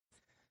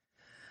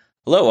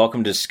Hello,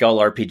 welcome to Skull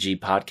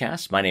RPG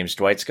Podcast. My name's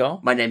Dwight Skull.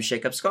 My name's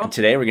Jacob Skull. And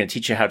today we're going to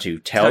teach you how to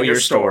tell your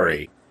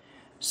story.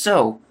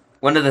 So,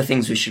 one of the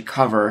things we should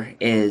cover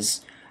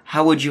is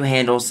how would you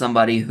handle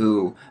somebody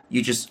who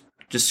you just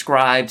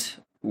described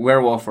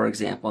werewolf, for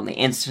example, and they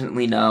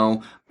instantly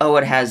know, oh,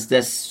 it has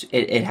this,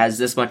 it has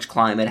this much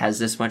climb, it has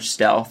this much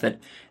stealth, and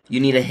you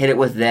need to hit it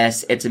with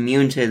this, it's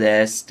immune to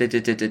this,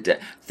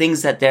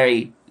 things that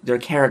their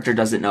character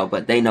doesn't know,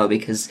 but they know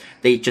because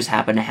they just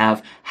happen to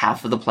have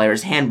half of the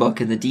player's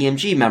handbook and the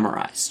DMG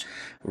memorized.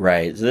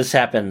 Right. So this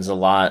happens a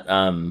lot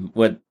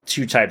with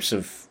two types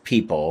of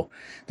people.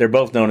 They're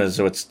both known as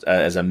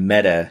as a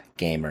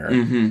metagamer.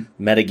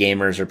 Mm-hmm.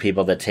 Metagamers are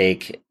people that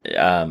take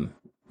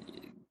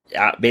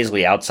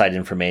basically outside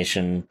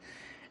information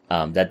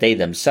that they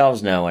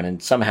themselves know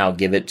and somehow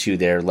give it to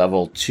their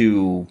level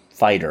 2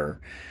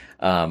 fighter.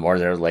 Or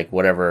they're like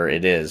whatever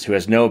it is, who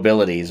has no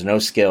abilities, no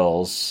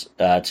skills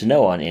to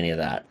know on any of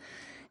that.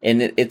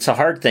 And it's a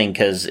hard thing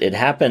because it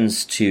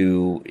happens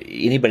to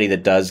anybody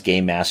that does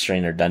game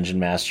mastering or dungeon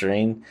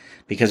mastering,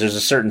 because there's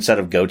a certain set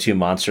of go-to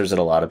monsters that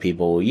a lot of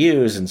people will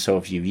use. And so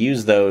if you've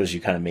used those,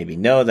 you kind of maybe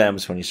know them.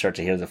 So when you start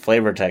to hear the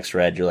flavor text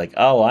read, you're like,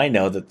 oh, I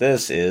know that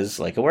this is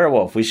like a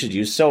werewolf. We should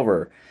use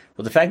silver.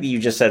 Well, the fact that you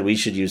just said we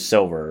should use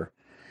silver,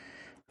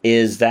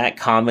 is that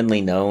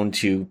commonly known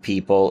to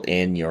people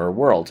in your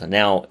world?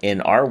 Now, in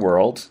our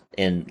world,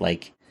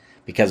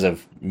 because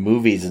of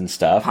movies and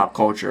stuff, pop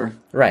culture,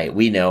 right?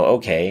 We know,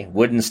 okay,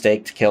 wooden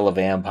stake to kill a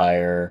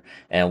vampire,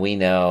 and we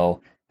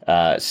know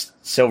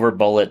silver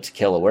bullet to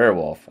kill a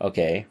werewolf.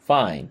 Okay,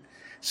 fine.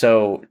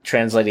 So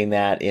translating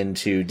that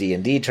into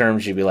D&D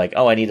terms, you'd be like,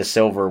 oh, I need a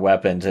silver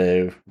weapon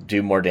to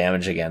do more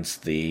damage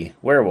against the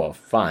werewolf.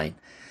 Fine.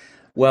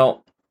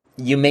 Well,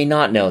 you may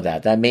not know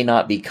that. That may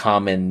not be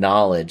common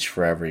knowledge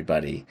for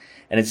everybody.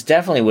 And it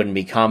definitely wouldn't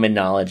be common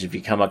knowledge if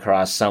you come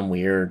across some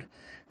weird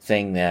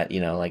thing that,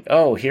 like,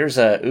 oh, here's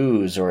a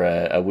ooze or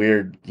a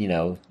weird,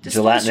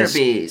 gelatinous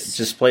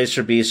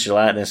displacer beast,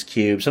 gelatinous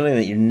cube, something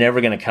that you're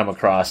never going to come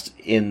across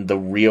in the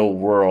real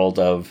world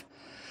of,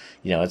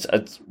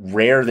 it's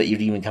rare that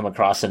you'd even come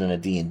across it in a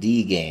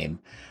D&D game.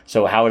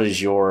 So how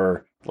does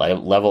your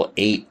level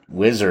 8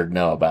 wizard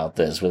know about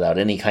this without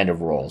any kind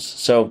of rolls?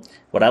 So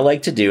what I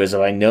like to do is, if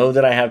I know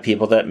that I have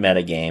people that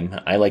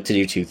metagame, I like to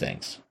do two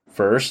things.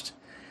 First,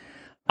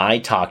 I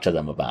talk to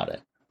them about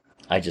it.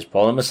 I just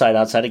pull them aside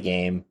outside a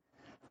game,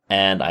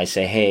 and I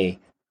say, hey,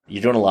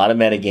 you're doing a lot of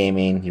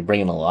metagaming. You're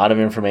bringing a lot of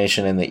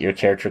information in that your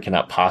character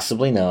cannot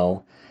possibly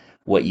know.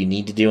 What you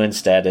need to do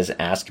instead is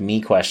ask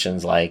me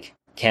questions like,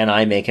 can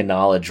I make a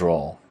knowledge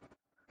roll?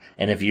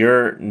 And if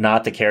you're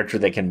not the character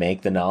that can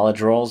make the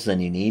knowledge rolls, then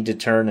you need to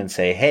turn and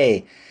say,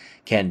 hey,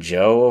 can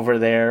Joe over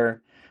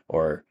there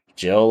or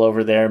Jill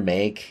over there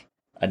make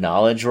a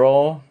knowledge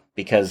roll?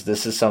 Because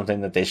this is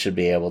something that they should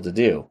be able to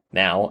do.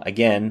 Now,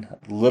 again,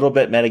 a little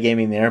bit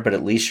metagaming there, but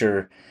at least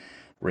you're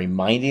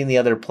reminding the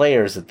other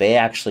players that they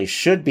actually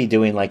should be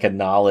doing like a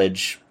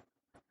knowledge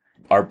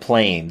our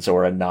planes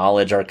or a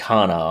knowledge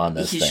arcana on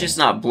this thing. He's just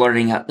not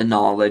blurting out the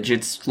knowledge.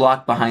 It's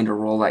locked behind a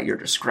roll at your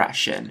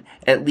discretion.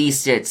 At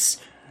least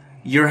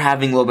you're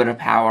having a little bit of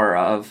power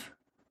of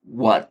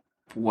what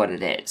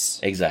it is.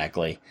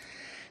 Exactly.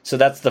 So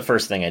that's the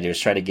first thing I do, is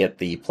try to get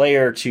the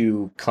player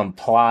to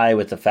comply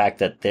with the fact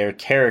that their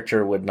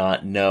character would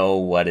not know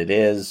what it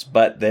is,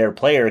 but their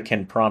player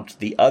can prompt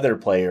the other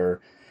player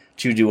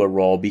to do a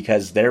roll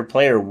because their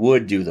player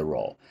would do the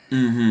roll.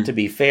 Mm-hmm. To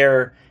be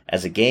fair,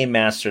 as a game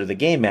master, the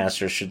game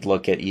master should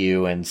look at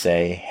you and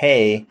say,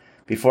 hey,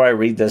 before I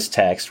read this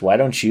text, why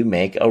don't you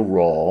make a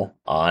roll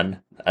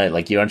on, why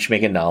don't you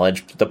make a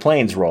knowledge the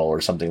planes roll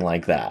or something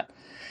like that?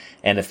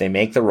 And if they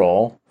make the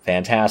roll,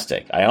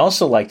 fantastic. I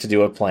also like to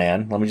do a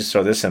plan. Let me just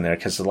throw this in there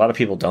because a lot of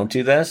people don't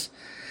do this,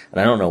 and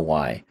I don't know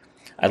why.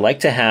 I like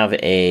to have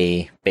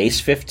a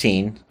base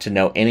 15 to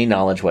know any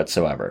knowledge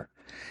whatsoever.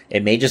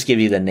 It may just give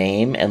you the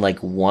name and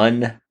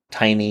one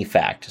tiny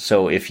fact.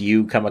 So if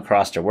you come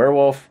across a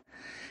werewolf,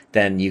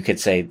 then you could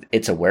say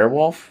it's a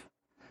werewolf,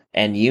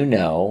 and you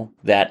know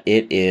that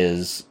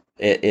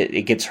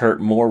it gets hurt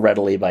more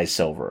readily by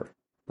silver,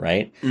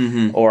 right?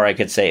 Mm-hmm. Or I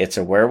could say it's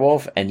a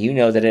werewolf, and you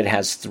know that it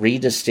has 3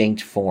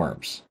 distinct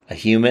forms: a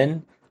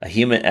human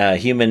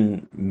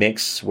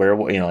mix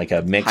werewolf, like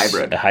a mix,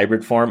 a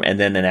hybrid form, and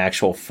then an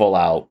actual full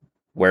out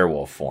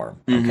werewolf form.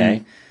 Okay,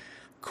 mm-hmm.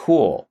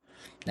 Cool.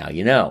 Now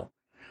you know.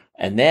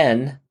 And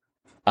then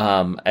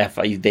if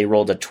they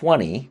rolled a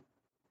 20,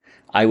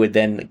 I would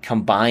then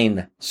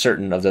combine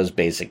certain of those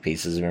basic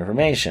pieces of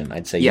information.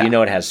 I'd say,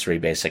 it has 3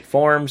 basic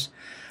forms.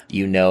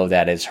 You know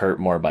that it's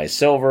hurt more by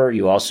silver.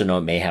 You also know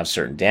it may have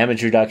certain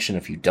damage reduction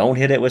if you don't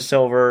hit it with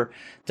silver.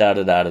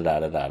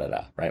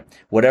 Da-da-da-da-da-da-da-da, right?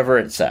 Whatever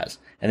it says.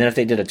 And then if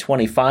they did a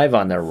 25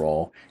 on their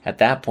roll, at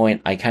that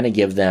point, I kind of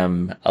give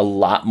them a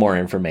lot more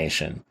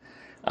information.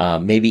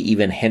 Maybe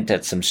even hint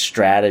at some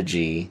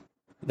strategy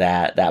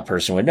that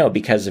person would know.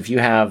 Because if you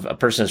have a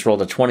person that's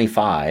rolled a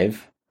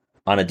 25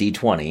 on a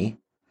D20,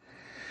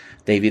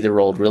 they've either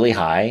rolled really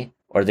high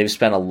or they've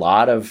spent a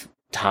lot of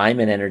time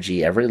and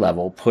energy every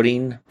level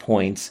putting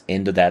points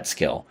into that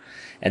skill.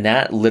 And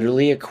that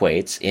literally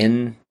equates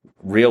in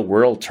real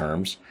world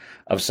terms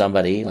of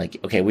somebody like,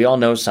 okay, we all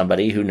know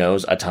somebody who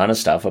knows a ton of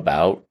stuff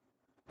about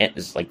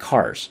like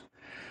cars,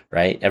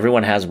 right?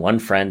 Everyone has one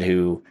friend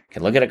who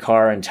can look at a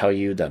car and tell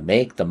you the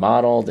make, the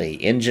model, the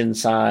engine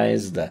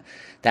size.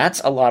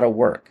 That's a lot of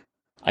work.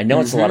 I know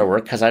it's a lot of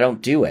work because I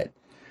don't do it.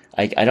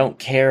 I don't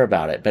care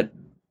about it, but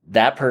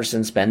that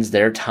person spends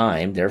their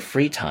time, their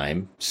free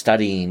time,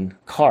 studying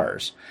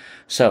cars.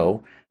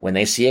 So when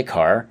they see a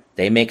car,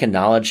 they make a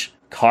knowledge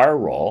car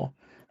roll,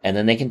 and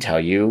then they can tell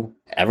you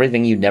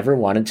everything you never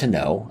wanted to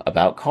know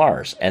about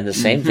cars. And the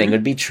same thing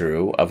would be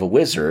true of a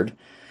wizard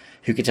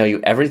who could tell you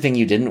everything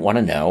you didn't want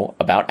to know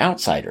about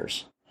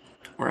outsiders.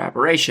 Or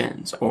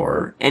aberrations,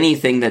 or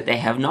anything that they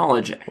have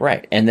knowledge in.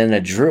 Right. And then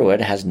a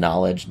druid has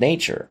knowledge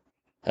nature.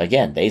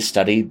 Again, they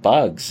study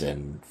bugs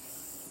and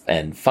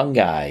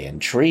fungi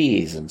and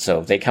trees. And so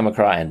if they come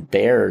across, and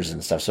bears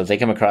and stuff. So if they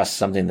come across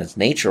something that's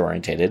nature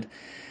oriented,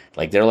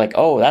 like they're like,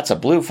 oh, that's a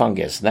blue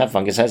fungus, and that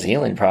fungus has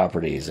healing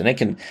properties. And it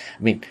can,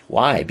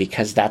 why?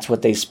 Because that's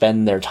what they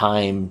spend their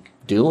time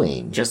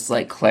doing. Just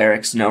like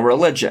clerics know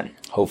religion.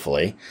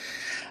 Hopefully.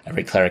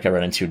 Every cleric I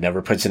run into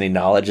never puts any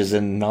knowledges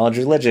in knowledge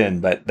religion,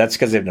 but that's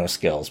because they have no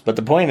skills. But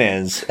the point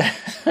is,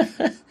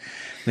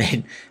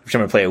 every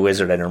time I play a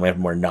wizard, I normally have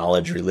more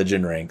knowledge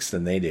religion ranks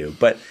than they do.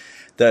 But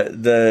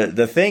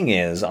the thing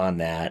is on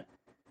that,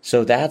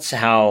 so that's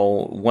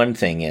how one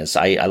thing is.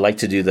 I like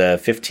to do the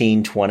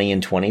 15, 20,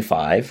 and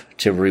 25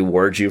 to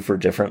reward you for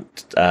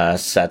different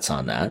sets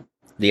on that.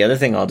 The other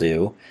thing I'll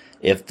do,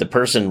 if the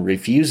person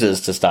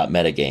refuses to stop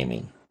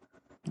metagaming,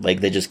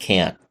 like they just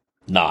can't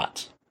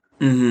not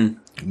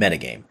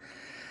metagame,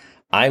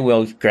 I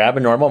will grab a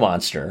normal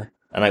monster,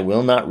 and I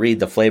will not read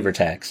the flavor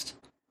text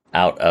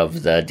out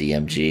of the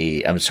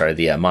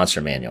the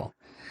monster manual.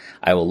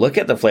 I will look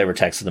at the flavor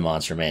text of the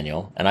monster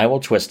manual, and I will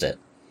twist it.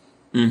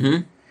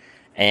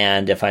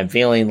 And if I'm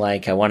feeling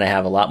like I want to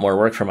have a lot more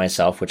work for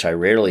myself, which I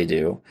rarely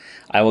do,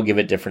 I will give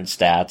it different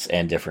stats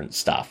and different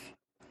stuff.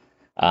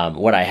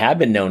 What I have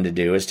been known to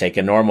do is take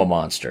a normal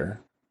monster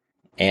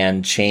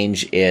and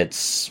change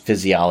its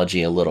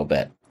physiology a little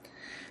bit.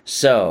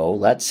 So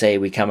let's say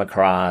we come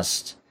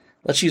across,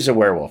 let's use a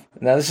werewolf.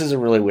 Now, this is a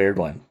really weird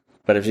one,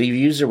 but if you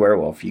use a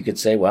werewolf, you could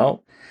say,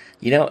 well,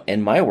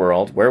 in my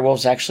world,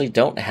 werewolves actually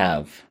don't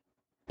have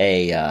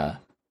a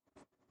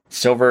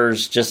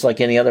silver's just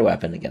like any other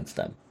weapon against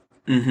them.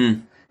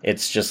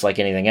 It's just like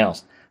anything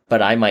else.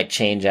 But I might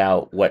change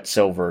out what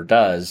silver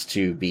does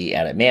to be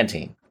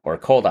adamantine or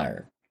cold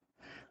iron.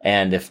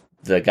 And if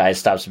the guy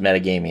stops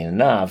metagaming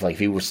enough, like if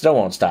he still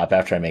won't stop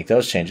after I make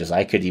those changes,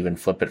 I could even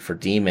flip it for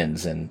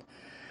demons and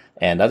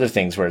other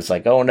things where it's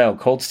like, oh no,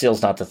 cold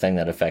steel's not the thing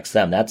that affects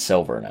them. That's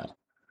silver now.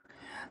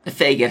 The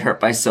Fae get hurt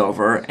by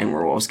silver, and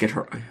werewolves get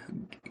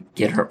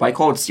hurt by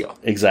cold steel.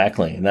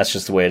 Exactly, and that's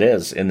just the way it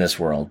is in this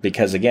world.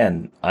 Because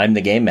again, I'm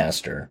the game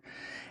master,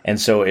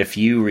 and so if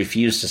you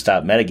refuse to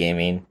stop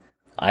metagaming,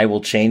 I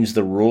will change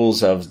the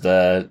rules of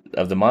the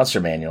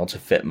monster manual to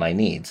fit my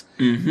needs.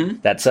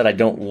 That said, I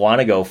don't want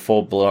to go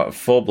full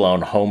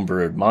blown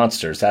homebrewed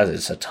monsters. That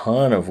is a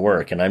ton of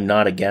work, and I'm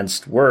not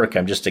against work.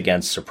 I'm just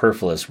against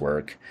superfluous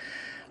work.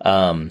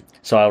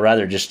 So I'll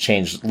rather just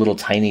change little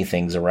tiny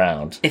things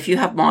around. If you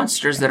have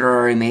monsters that are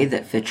already made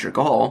that fit your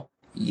goal,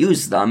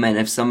 use them, and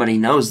if somebody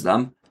knows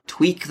them,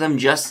 tweak them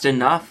just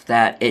enough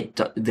that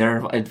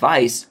their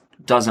advice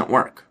doesn't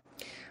work.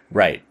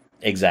 Right.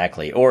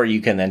 Exactly. Or you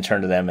can then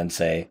turn to them and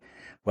say,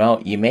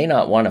 well, you may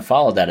not want to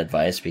follow that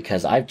advice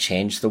because I've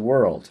changed the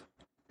world.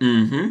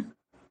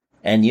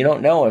 And you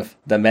don't know if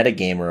the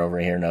metagamer over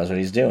here knows what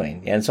he's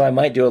doing. And so I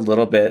might do a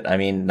little bit,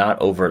 not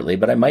overtly,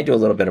 but I might do a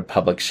little bit of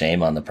public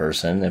shame on the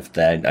person if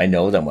I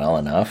know them well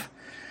enough.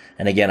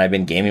 And again, I've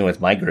been gaming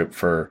with my group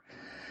for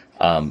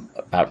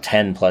about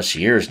 10 plus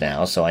years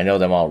now, so I know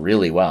them all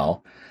really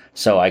well.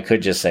 So I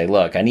could just say,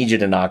 look, I need you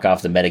to knock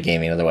off the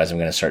metagaming, otherwise I'm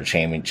going to start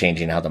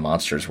changing how the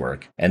monsters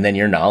work. And then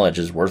your knowledge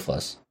is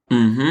worthless.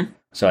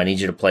 So I need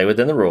you to play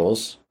within the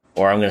rules,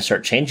 or I'm going to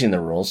start changing the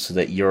rules so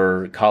that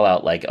your call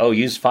out like, oh,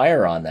 use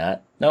fire on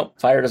that. Nope,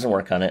 fire doesn't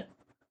work on it.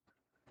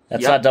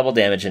 That's not double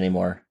damage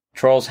anymore.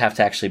 Trolls have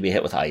to actually be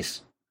hit with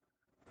ice.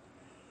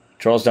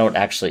 Trolls don't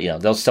actually,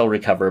 they'll still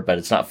recover, but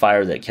it's not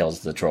fire that kills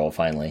the troll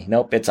finally.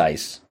 Nope, it's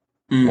ice.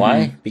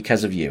 Why?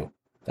 Because of you.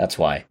 That's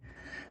why.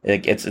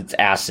 It's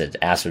acid.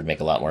 Acid would make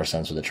a lot more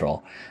sense with a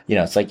troll.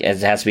 It's like it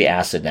has to be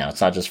acid now.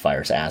 It's not just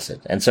fire, it's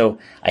acid. And so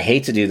I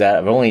hate to do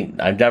that.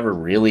 I've never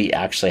really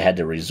actually had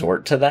to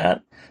resort to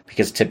that,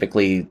 because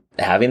typically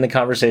having the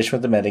conversation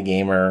with the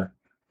metagamer,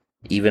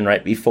 even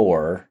right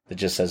before, that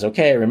just says,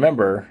 okay,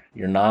 remember,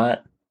 you're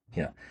not,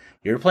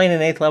 you're playing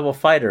an 8th level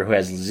fighter who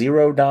has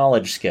 0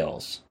 knowledge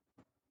skills.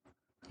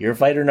 Your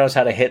fighter knows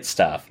how to hit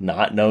stuff,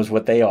 not knows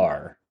what they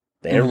are.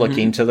 They're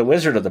looking to the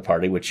wizard of the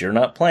party, which you're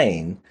not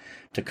playing,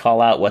 to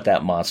call out what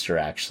that monster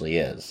actually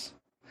is.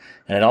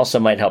 And it also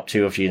might help,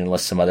 too, if you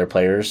enlist some other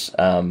players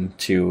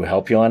to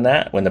help you on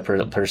that. When the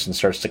person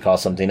starts to call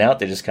something out,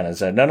 they just kind of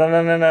say,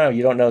 no,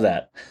 you don't know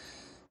that.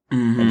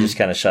 And just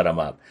kind of shut them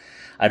up.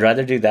 I'd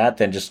rather do that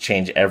than just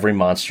change every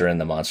monster in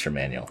the monster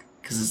manual.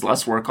 because it's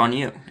less work on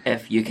you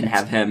if you can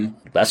have him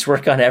Less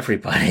work on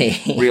everybody.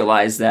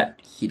 realize that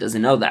he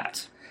doesn't know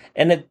that.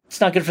 And it's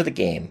not good for the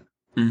game.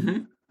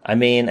 Mm-hmm. I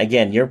mean,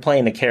 again, you're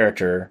playing a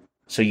character,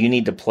 so you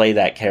need to play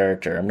that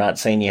character. I'm not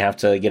saying you have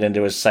to get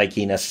into his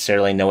psyche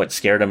necessarily, know what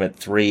scared him at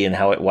 3 and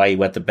why he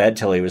wet the bed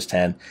till he was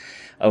 10.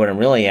 What I'm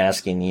really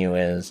asking you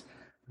is,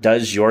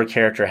 does your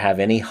character have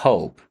any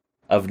hope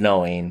of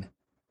knowing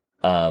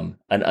an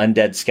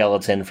undead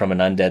skeleton from an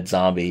undead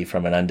zombie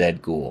from an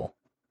undead ghoul?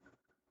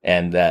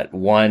 And that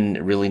one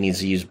really needs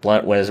to use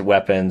blunt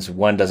weapons,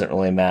 one doesn't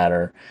really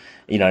matter.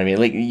 You know what I mean?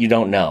 Like, you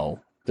don't know.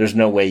 There's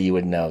no way you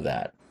would know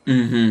that.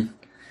 Mm-hmm.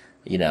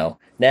 You know,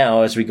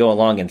 now as we go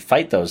along and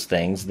fight those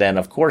things, then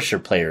of course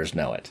your players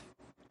know it.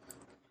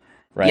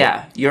 Right?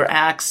 Yeah, your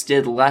axe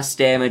did less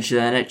damage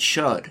than it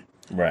should.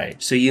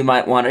 Right. So you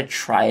might want to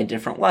try a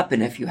different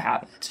weapon if you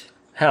have it.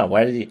 How?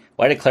 Why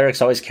did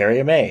clerics always carry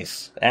a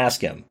mace?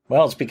 Ask him.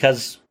 Well, it's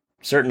because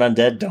certain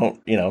undead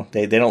don't,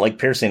 they don't like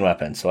piercing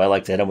weapons, so I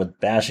like to hit them with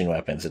bashing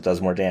weapons. It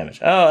does more damage.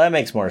 Oh, that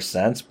makes more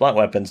sense. Blunt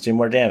weapons do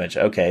more damage.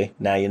 Okay,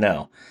 now you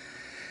know.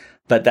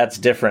 But that's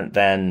different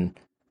than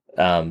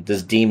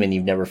this demon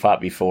you've never fought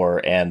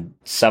before, and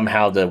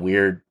somehow the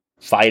weird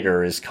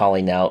fighter is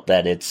calling out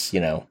that it's,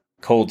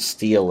 cold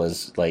steel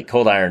is like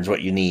cold iron's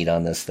what you need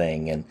on this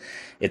thing, and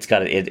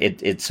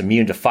it's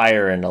immune to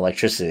fire and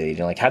electricity.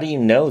 You're like, how do you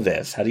know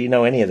this? How do you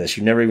know any of this?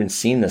 You've never even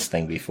seen this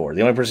thing before.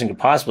 The only person who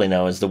could possibly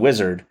know is the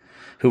wizard,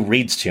 who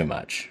reads too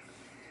much.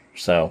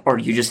 So, or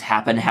you just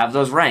happen to have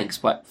those ranks,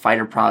 but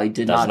fighter probably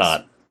did does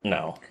not.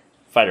 No,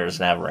 fighter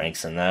doesn't have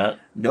ranks in that.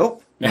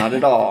 Nope, not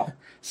at all.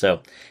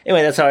 So,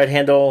 anyway, that's how I'd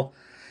handle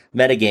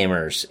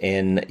metagamers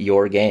in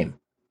your game.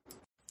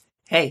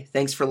 Hey,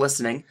 thanks for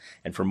listening.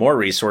 And for more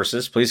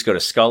resources, please go to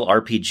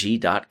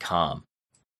skullrpg.com.